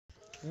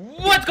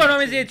What's going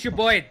on, it's your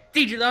boy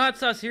DJ the Hot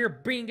Sauce here,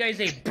 bringing you guys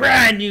a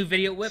brand new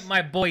video with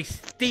my boy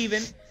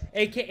Steven,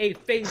 aka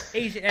Face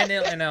Asian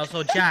NL, and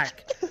also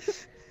Jack.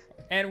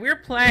 And we're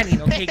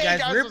planning, okay guys,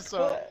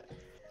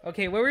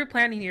 what we're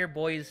planning here,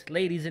 boys,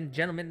 ladies and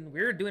gentlemen,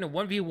 we're doing a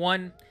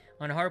 1v1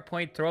 on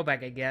Hardpoint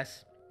Throwback, I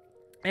guess.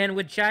 And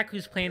with Jack,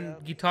 who's playing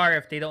guitar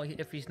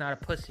if he's not a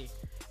pussy.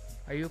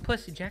 Are you a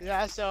pussy, Jack?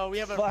 Yeah, so we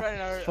have a friend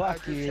in our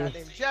group chat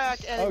named Jack,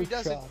 and if he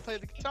doesn't play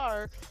the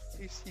guitar,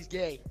 he's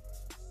gay.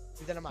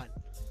 He's in a mind.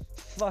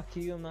 Fuck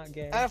you, I'm not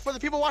gay. And for the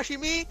people watching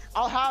me,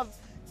 I'll have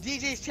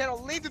DJ's channel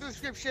linked in the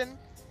description.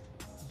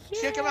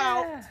 Yeah. Check him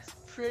out. It's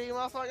pretty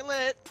motherfucking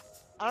lit.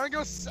 I'm gonna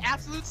go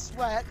absolute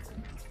sweat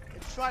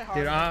and try hard.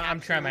 Dude, I'm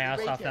trying my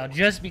ass off now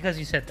just because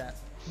you said that.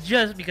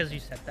 Just because you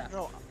said that.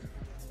 Bro,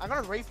 I'm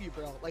gonna rape you,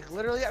 bro. Like,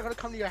 literally, I'm gonna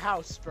come to your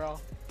house,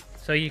 bro.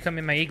 So you come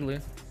in my igloo.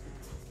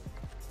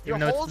 Your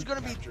hole's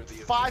gonna be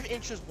 5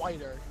 inches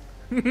wider.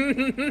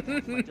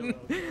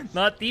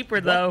 Not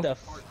deeper, though.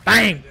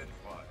 Bang!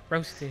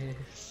 Roasted.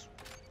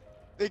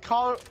 They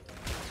call it...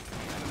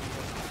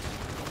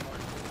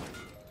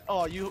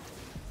 Oh, you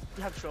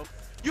have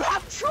trophies. You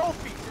have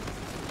trophies!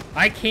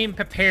 I came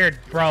prepared,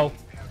 bro.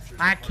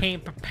 I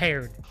came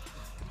prepared.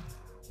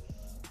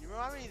 You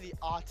remind me of the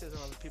autism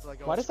of the people that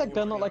go. Why does that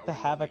gun look like the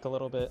Havoc a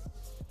little bit?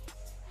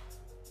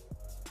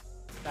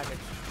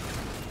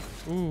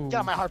 Ooh. Get out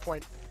of my hard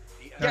point.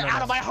 Get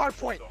out of my hard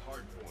point.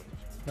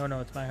 No,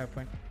 it's my hard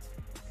point.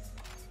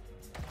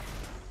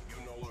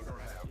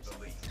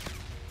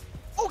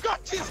 Oh god,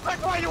 Jesus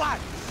Christ, where are you at?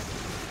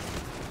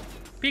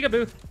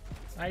 Peekaboo.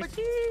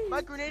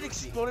 My grenade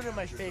exploded in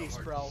my face,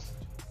 bro.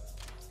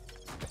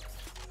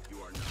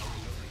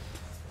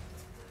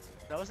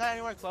 Was that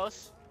anywhere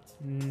close?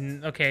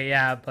 Okay,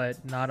 yeah,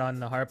 but not on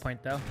the hard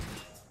point, though.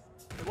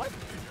 Wait, what?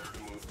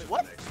 Wait,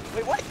 what?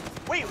 Wait, what?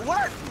 Wait,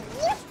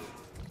 what?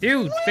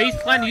 Dude, FaZe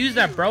plan to use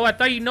that, bro. I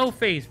thought you know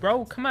FaZe,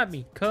 bro. Come at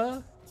me,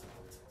 cuh.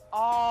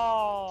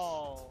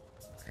 Oh.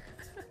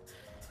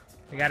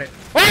 I got it.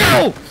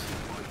 Oh!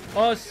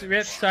 Oh,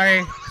 rip.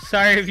 Sorry.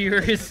 Sorry,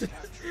 viewers.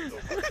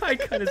 I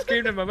kind of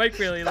screamed at my mic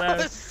really loud.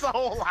 That was so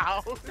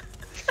loud.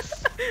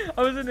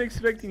 I wasn't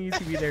expecting you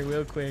to be there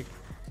real quick,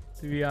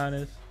 to be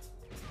honest.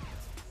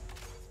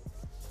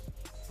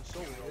 So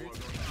weird.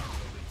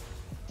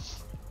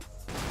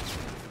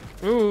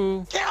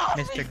 Ooh,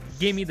 Mr.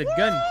 Give me the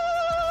gun.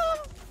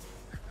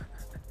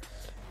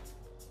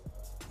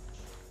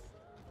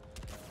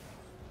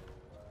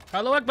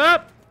 Hello,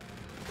 Akbar.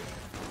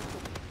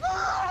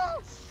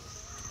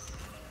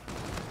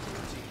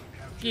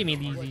 Give me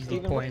these easy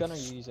Steven, points. what gun are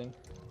you using?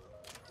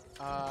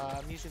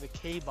 I'm using the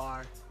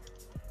K-bar.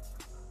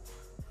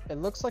 It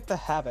looks like the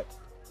Havoc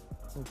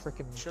in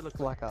freaking Should look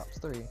Black Ops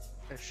 3.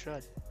 It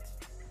should.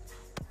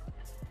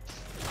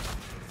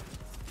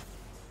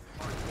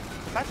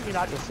 Imagine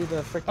not. You see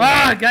the freaking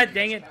Ah, god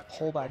dang it!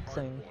 pullback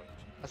thing.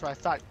 That's what I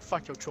thought.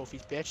 Fuck your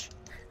trophies, bitch.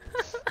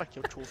 Fuck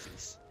your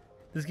trophies.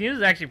 This game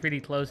is actually pretty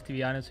close, to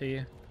be honest with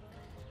you.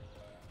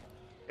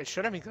 It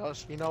should have been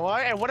close. You know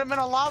what? It would have been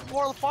a lot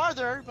more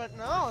farther, but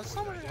no.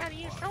 Someone had to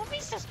use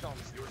trophy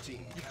systems. You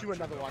do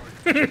another one.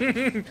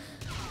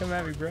 Come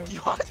at me, bro.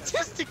 You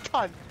autistic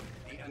cunt.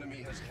 The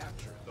enemy has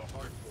captured the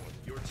hard point.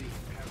 Your team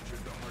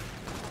captured the hard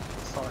point.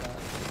 Saw that.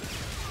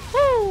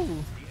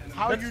 Woo!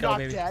 How are Let's you go, not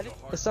baby. dead?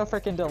 It's so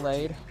freaking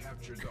delayed.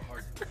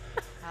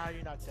 How are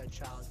you not dead,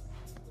 child?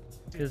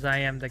 Because I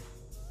am the...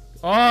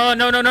 Oh,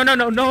 no.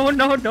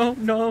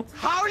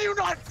 How are you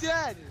not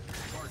dead?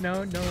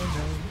 No.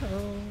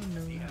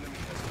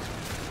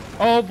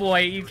 Oh boy,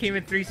 you came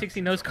in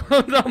 360 no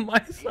scope on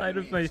my side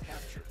of my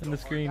on the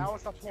screen. That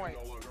was the point.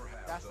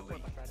 That's the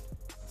point, my friend.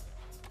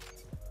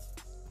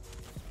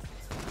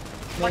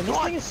 Man, this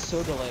thing is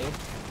so delayed.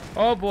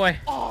 Oh boy.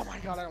 Oh my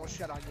god, I almost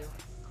shit on you.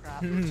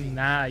 Crap.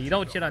 Nah, you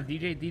don't shit on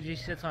DJ. DJ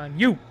shits on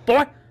you,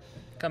 boy.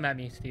 Come at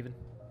me, Steven.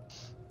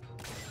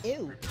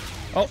 Ew.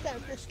 Oh. That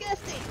sounds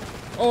disgusting.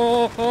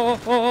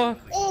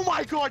 Oh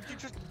my god, you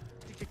just...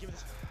 Give me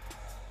this.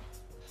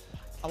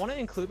 I want to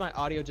include my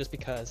audio just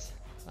because.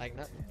 Like,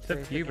 not It's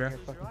up to you, bro. your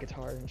fucking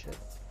guitar and shit.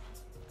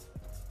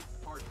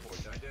 Hard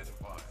point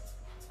identified.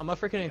 I'm gonna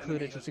freaking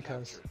include it just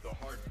because. The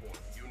hard point.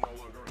 You no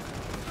longer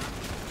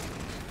have.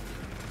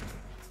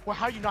 Well,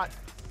 how are you not...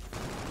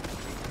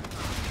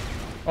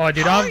 Oh,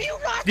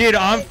 dude,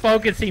 I'm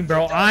focusing,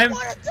 bro. I'm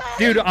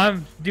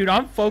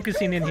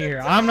focusing in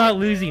here. I'm not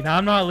losing.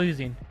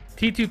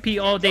 T2P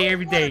all day,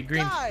 every day.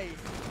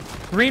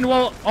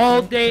 Greenwall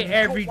all day,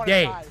 every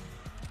day.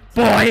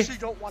 Boy. I actually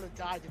don't want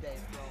to die today,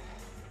 bro.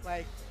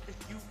 Like, if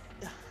you...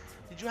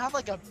 Did you have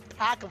like a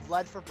pack of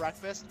lead for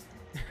breakfast?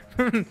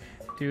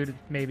 Dude,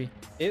 maybe.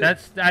 Ew.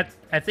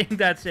 I think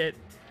that's it.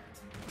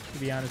 To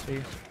be honest with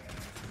you.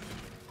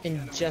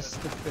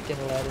 Ingest the freaking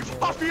lead in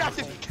Pop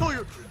reactive, kill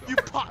you! You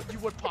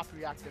would pop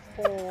reactive.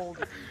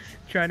 Holy...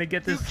 Trying to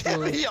get You this. give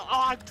me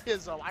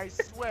autism, I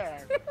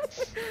swear.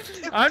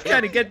 I'm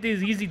trying to get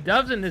these easy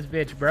dubs in this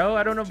bitch, bro.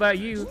 I don't know about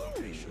you.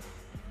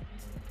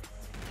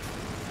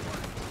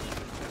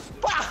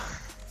 Bah!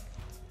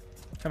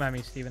 Come at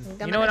me, Steven.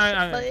 You know what?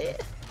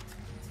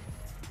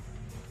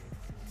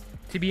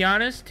 To be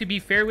honest, to be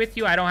fair with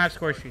you, I don't have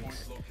score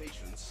streaks.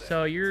 Location set.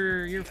 So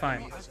you're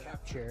fine. Has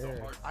captured the Sure.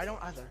 hard I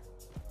don't either.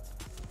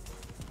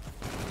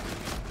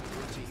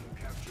 Your team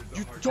captured the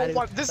You hard don't didn't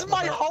want. This set is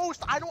my my butt.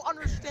 host. I don't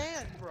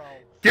understand, bro.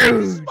 This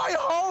is Dude, my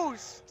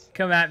host.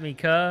 come at me,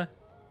 cuh.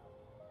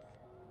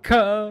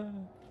 Cuh.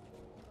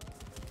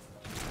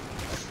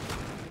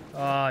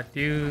 Oh,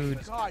 dude.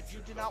 Oh my God, you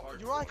did not.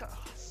 You're like a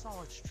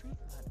solid street,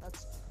 man.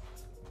 That's.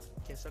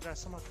 Okay, so I got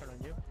someone turn on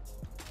you.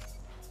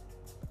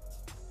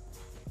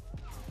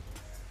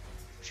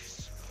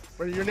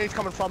 Where are your nades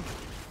coming from?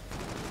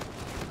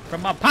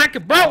 From my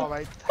pocket, All bro.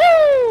 right.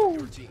 Woo!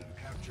 Your team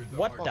captured the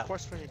What hard Oh, the- of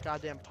course, from your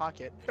goddamn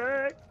pocket. You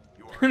are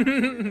halfway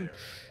there.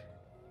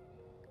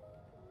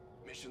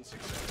 Mission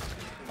success.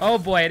 Oh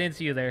boy, I didn't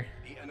see you there.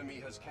 The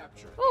enemy has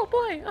captured. Oh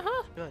boy,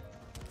 uh-huh. Good.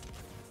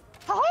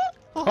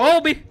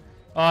 Colby!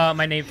 Oh,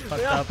 my name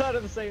fucked We all up. thought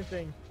of the same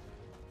thing.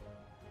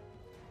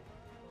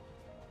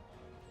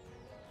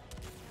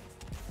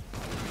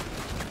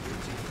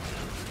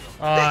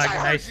 Oh, Bitch, I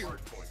heard nice. you.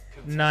 Hard point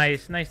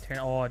contested. Nice turn.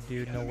 Oh,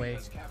 dude, The no enemy way.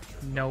 has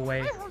captured. No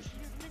way.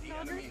 The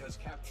enemy has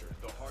captured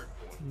the hard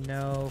point.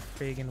 No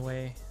friggin'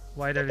 way.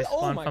 Why did I Oh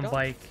spawn my from God.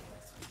 bike?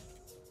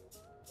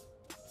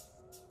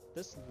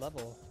 This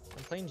level,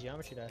 I'm playing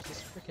Geometry Dash.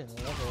 This freaking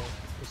level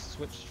is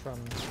switched from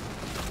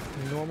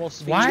normal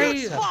speed Why- to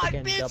You're fine,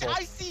 freaking bitch. double.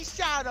 I see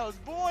shadows,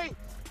 boy.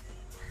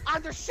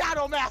 I'm the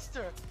Shadow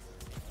Master.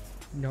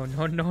 No.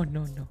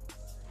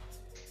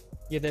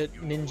 You're the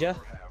You ninja. no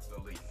longer have the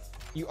lead.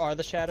 You are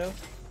the shadow.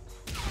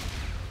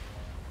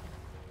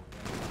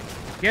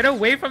 Get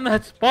away from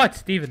that spot,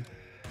 Steven.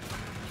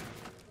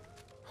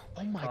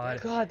 Oh my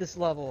God. god, this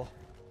level.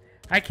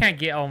 I can't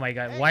get. Oh my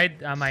god. Why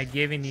am I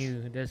giving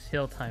you this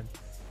hill time?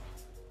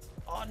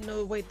 Oh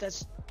no, wait,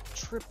 that's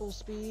triple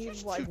speed.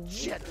 Just Like too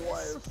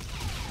generous. what?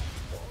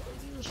 What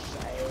are you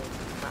saying?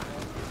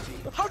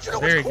 How'd you know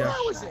There which you corner go.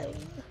 I was in?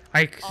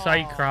 I saw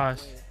you Oh,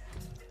 cross. wait.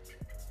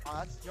 Oh,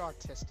 that's you're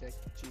artistic.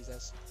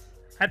 Jesus.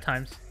 At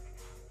times.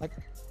 Hey,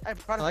 I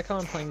brother. like how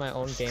I'm playing my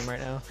own game right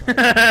now. Fuck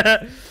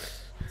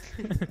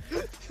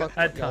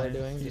At what y'all are times,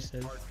 doing. he Just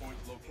says. Hard point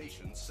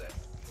location set.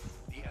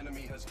 The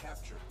enemy has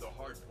captured the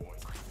hard point.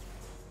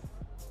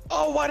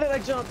 oh, why did I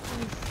jump?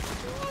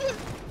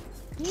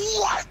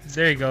 What?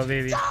 There you go,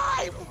 baby.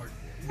 Dive!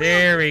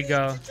 There Will, we you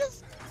go. need to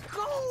Just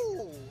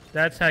go.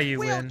 That's how you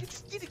Will, win. you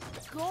just need to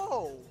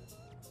go.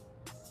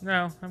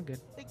 No, I'm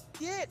good. Like,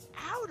 get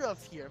out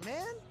of here,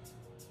 man.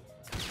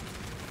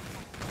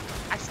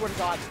 I swear to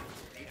God.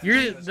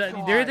 You're God.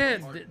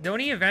 the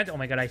only advantage. Oh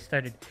my god, I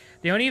started.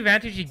 The only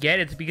advantage you get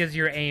is because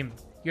your aim.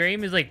 Your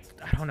aim is like,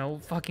 I don't know,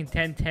 fucking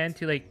 10-10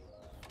 to like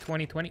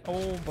 20-20.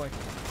 Oh boy.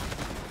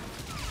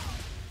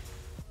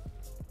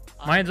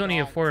 Mine's only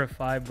a God. 4 or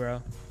 5,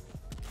 bro.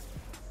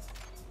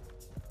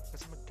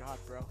 That's my God,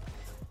 bro.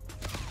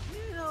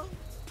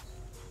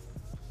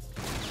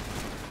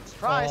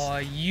 Surprise.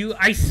 Oh,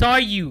 I saw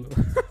you.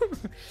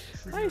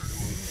 I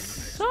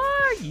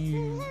saw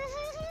you.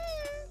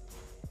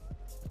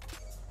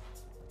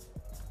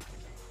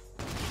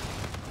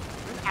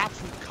 You're an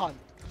absolute cunt.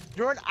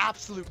 You're an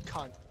absolute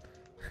cunt.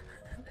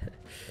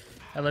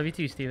 I love you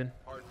too, Steven.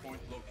 Hard point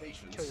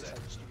location Kill set.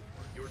 yourself, stupid.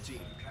 Your team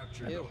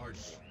captured Ew. the hard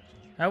point.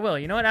 I will.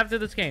 You know what? After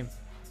this game.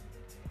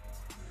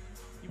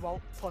 You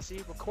won't, pussy.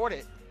 Record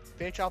it.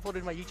 Bitch, upload it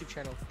to my YouTube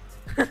channel.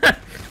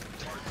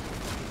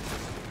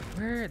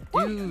 Where,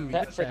 dude?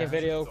 That what the freaking hell?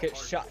 video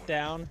gets shot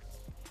down.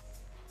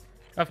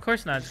 Of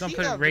course not. It's gonna See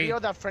put that it right. video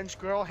of that French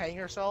girl hanging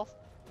herself?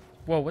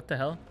 Whoa, what the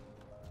hell?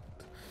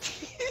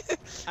 I It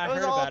was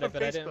heard all about over it,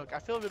 but I didn't. Facebook. I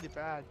feel really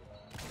bad.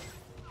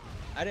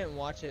 I didn't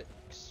watch it.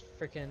 It's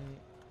freaking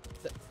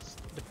that's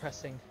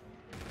depressing.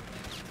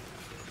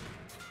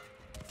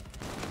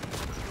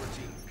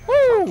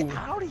 Woo! Get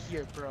out of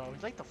here, bro. You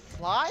like to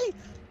fly?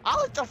 I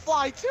like to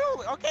fly too.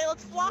 Okay,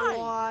 let's fly.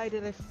 Why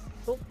did I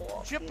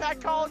football?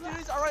 Jetpack Call of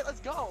Duties. All right, let's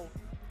go.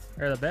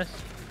 They're the best.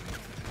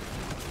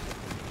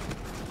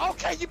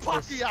 Okay, you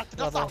pop This reacted.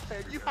 That's level. not fair.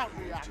 You have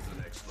reacted. To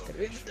the next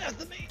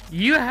location.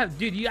 You have,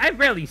 dude. I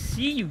barely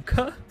see you,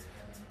 cuh.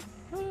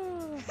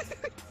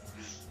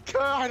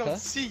 I don't Huh?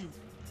 see you.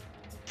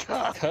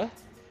 Huh?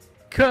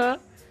 Cuh.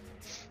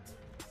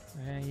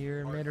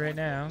 You're mid right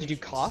now. Did you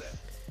cough?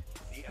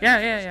 The Yeah,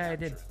 enemy has I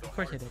did. captured the Of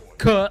course I hard did. point.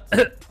 Cuh.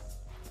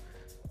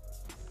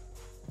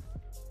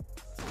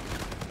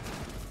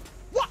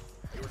 What?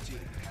 Your team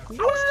I captured.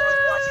 was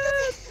watching the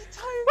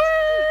entire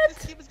What?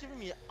 This game is giving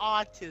me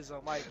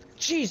autism. Like,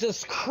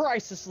 Jesus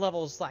Christ, this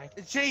level's like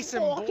it's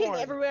Jason walking Bourne.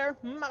 everywhere,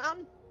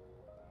 man.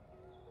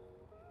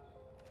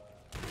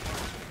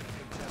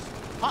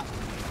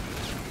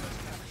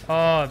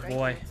 Oh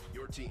boy.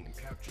 Your team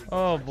captured. the Oh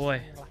hard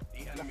boy. point.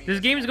 The enemy This has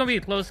game is gonna be a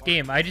captured close the hard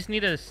game. I just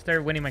need to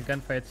start winning my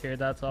gunfights here.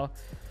 That's all.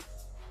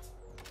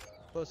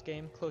 Close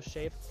game, close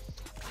shave.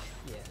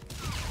 Yeah. point.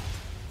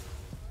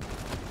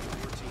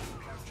 Your team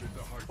captured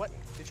the hard What?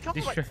 point. Did you come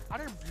from? Like, Distra- I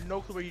don't have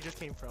no clue where you just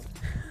came from.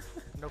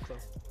 No clue.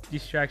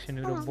 Distraction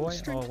noodle Oh, boy.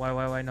 street. Oh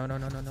why? No.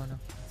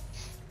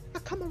 I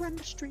come around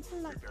the street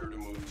like Prepare to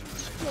move to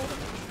the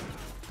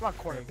next. Come on,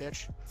 corner,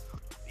 bitch.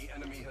 The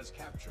enemy has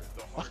captured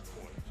the hard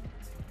point.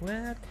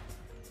 What?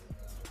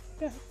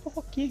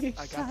 Fucking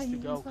I got to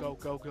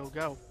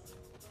go.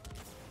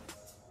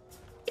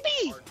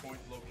 Yippee! Hardpoint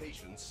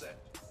location set.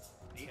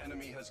 The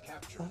enemy has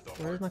captured the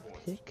Where's my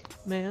hardpoint. pick,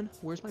 man?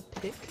 Where's my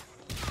pick?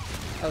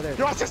 Oh, there. it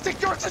You're is.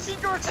 autistic! You're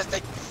autistic! You're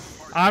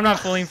autistic! I'm not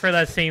falling for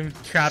that same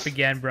trap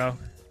again, bro.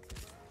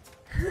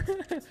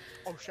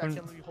 Oh shit! I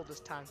can't let you hold this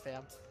time,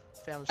 fam.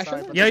 Fam, I'm I sorry.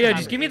 should've- but Yo, this yo, time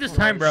just is give me this 8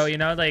 time, bro. hours. You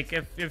know, like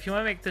if you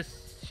want to make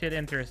this shit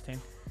interesting.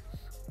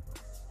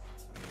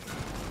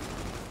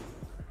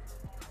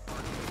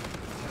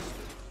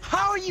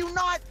 How are you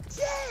not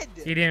dead?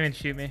 He didn't even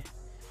shoot me.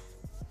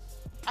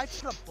 I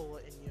put a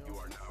bullet in you. You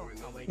are now in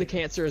the my lead. The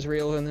cancer is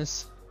real in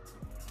this.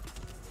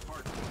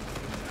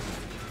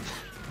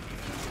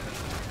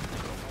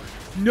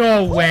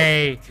 No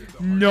way.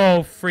 No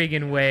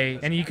friggin' way.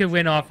 And you could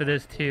win off of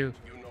this too.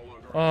 You no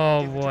longer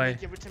Oh Give it to me, boy.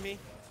 give it to me.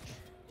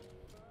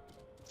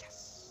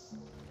 Yes.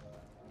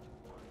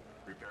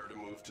 prepare to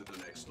move to the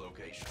next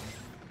location.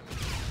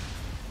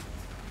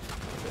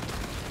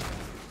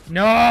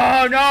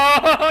 No,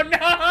 no,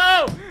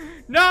 no,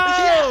 no.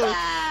 Yeah!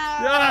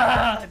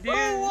 Ah, Who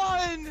dude.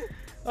 won?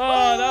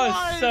 Oh, that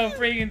was so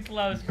friggin'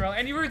 close, bro.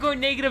 And you were going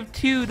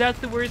 -2. That's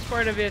the worst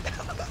part of it.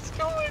 Let's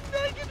go in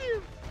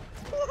negative.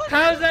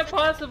 How is that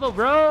possible,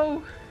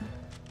 bro?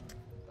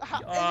 And you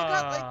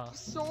got like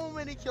so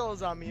many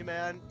kills on me,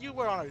 man. You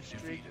were on a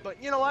streak,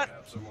 but you know what?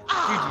 Have some more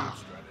Ah!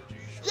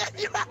 strategy.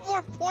 Yeah, you have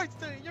more points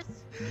than me.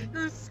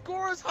 Your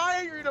score is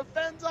higher, your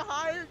defense is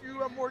higher, you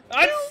have more kills.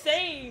 I'm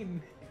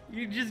insane.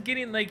 You're just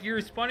getting like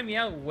you're spawning me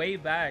out way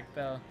back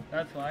though.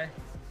 That's why.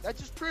 That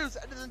just proves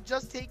it doesn't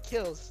just take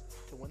kills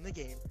to win the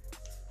game.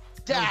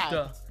 Duh.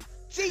 Dad,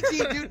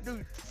 GG,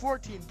 dude,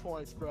 14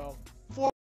 points, bro.